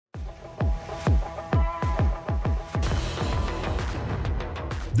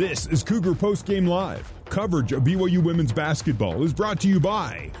This is Cougar Postgame Live. Coverage of BYU women's basketball is brought to you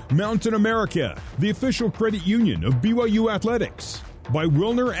by Mountain America, the official credit union of BYU Athletics. By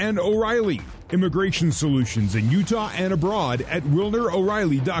Wilner and O'Reilly, immigration solutions in Utah and abroad at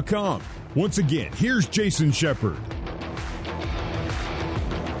WilnerO'Reilly.com. Once again, here's Jason Shepard.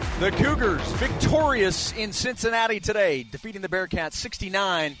 The Cougars victorious in Cincinnati today, defeating the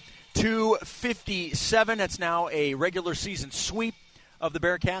Bearcats 69-57. That's now a regular season sweep of the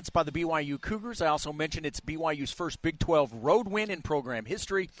Bearcats by the BYU Cougars. I also mentioned it's BYU's first Big 12 road win in program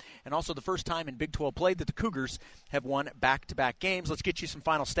history, and also the first time in Big 12 play that the Cougars have won back-to-back games. Let's get you some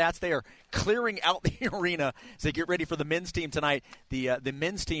final stats. They are clearing out the arena as they get ready for the men's team tonight. The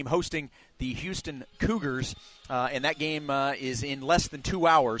men's team hosting the Houston Cougars, and that game is in less than 2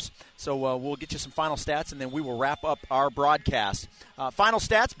 hours. So we'll get you some final stats, and then we will wrap up our broadcast. Final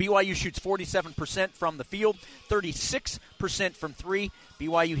stats, BYU shoots 47% from the field, 36% from three.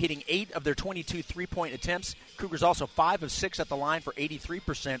 BYU hitting 8 of their 22 three-point attempts. Cougars also 5 of 6 at the line for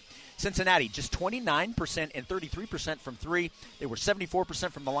 83%. Cincinnati just 29% and 33% from three. They were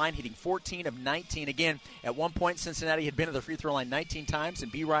 74% from the line, hitting 14 of 19. Again, at one point, Cincinnati had been to the free throw line 19 times,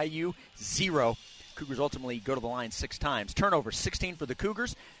 and BYU 0. Cougars ultimately go to the line 6 times. Turnovers, 16 for the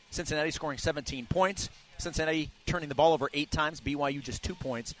Cougars. Cincinnati scoring 17 points. Cincinnati turning the ball over 8 times. BYU just 2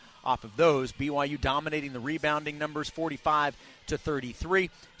 points off of those. BYU dominating the rebounding numbers, 45-33.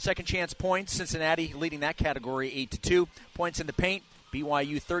 Second chance points, Cincinnati leading that category 8-2. Points in the paint,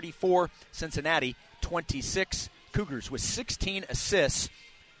 BYU 34, Cincinnati 26. Cougars with 16 assists.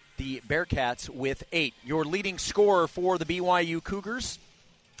 The Bearcats with 8. Your leading scorer for the BYU Cougars,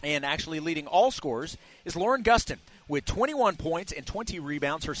 and actually leading all scorers, is Lauren Gustin with 21 points and 20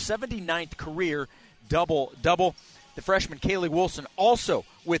 rebounds, her 79th career double-double. The freshman Kaylee Wilson also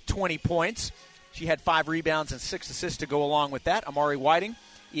with 20 points. She had 5 rebounds and 6 assists to go along with that. Amari Whiting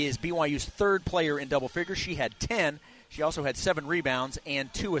is BYU's third player in double figures. She had 10. She also had 7 rebounds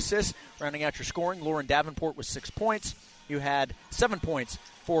and 2 assists. Rounding out your scoring, Lauren Davenport with 6 points. You had 7 points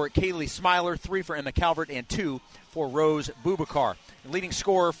for Kaylee Smiler, 3 for Emma Calvert, and 2 for Rose Bubakar. The leading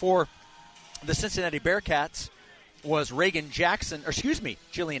scorer for the Cincinnati Bearcats was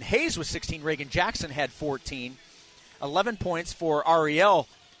Jillian Hayes with 16. Reagan Jackson had 14. 11 points for Ariel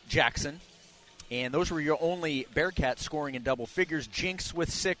Jackson. And those were your only Bearcats scoring in double figures. Jinx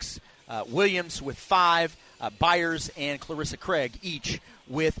with 6, Williams with 5, Byers and Clarissa Craig each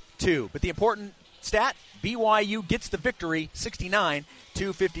with 2. But the important stat, BYU gets the victory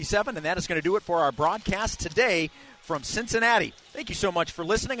 69-57, and that is going to do it for our broadcast today from Cincinnati. Thank you so much for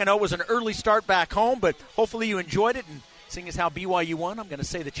listening. I know it was an early start back home, but hopefully you enjoyed it. And seeing as how BYU won, I'm going to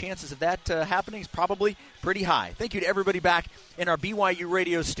say the chances of that happening is probably pretty high. Thank you to everybody back in our BYU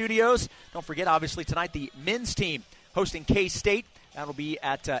radio studios. Don't forget, obviously, tonight the men's team hosting K-State. That'll be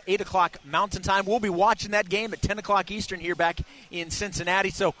at 8 o'clock Mountain Time. We'll be watching that game at 10 o'clock Eastern here back in Cincinnati.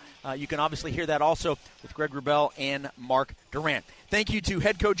 So you can obviously hear that also with Greg Wrubell and Mark Durant. Thank you to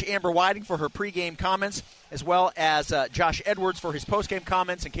head coach Amber Whiting for her pregame comments, as well as Josh Edwards for his postgame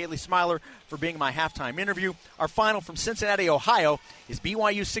comments, and Kaylee Smiler for being my halftime interview. Our final from Cincinnati, Ohio is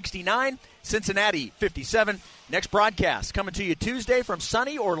BYU 69, Cincinnati 57. Next broadcast coming to you Tuesday from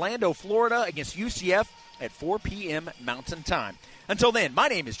sunny Orlando, Florida against UCF at 4 p.m. Mountain Time. Until then, my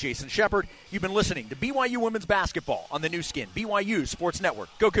name is Jason Shepard. You've been listening to BYU Women's Basketball on the new skin, BYU Sports Network.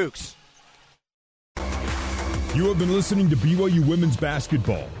 Go Cougs! You have been listening to BYU Women's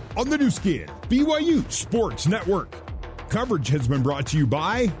Basketball on the new skin, BYU Sports Network. Coverage has been brought to you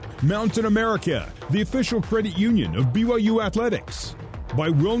by Mountain America, the official credit union of BYU Athletics.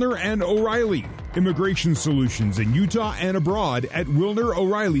 By Wilner and O'Reilly, immigration solutions in Utah and abroad at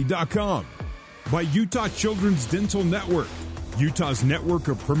WilnerO'Reilly.com. By Utah Children's Dental Network, Utah's network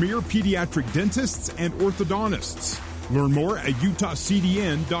of premier pediatric dentists and orthodontists. Learn more at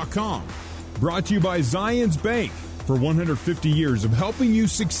utahcdn.com. Brought to you by Zions Bank. For 150 years of helping you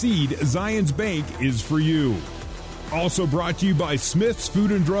succeed, Zions Bank is for you. Also brought to you by Smith's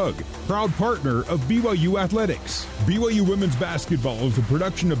Food and Drug, proud partner of BYU Athletics. BYU Women's Basketball is a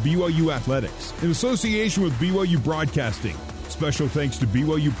production of BYU Athletics in association with BYU Broadcasting. Special thanks to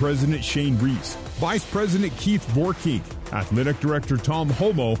BYU President Shane Reese, Vice President Keith Vorkink, Athletic Director Tom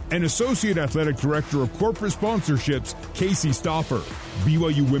Homo, and Associate Athletic Director of Corporate Sponsorships, Casey Stauffer.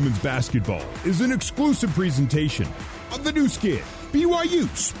 BYU Women's Basketball is an exclusive presentation of the new skin,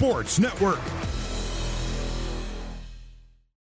 BYU Sports Network.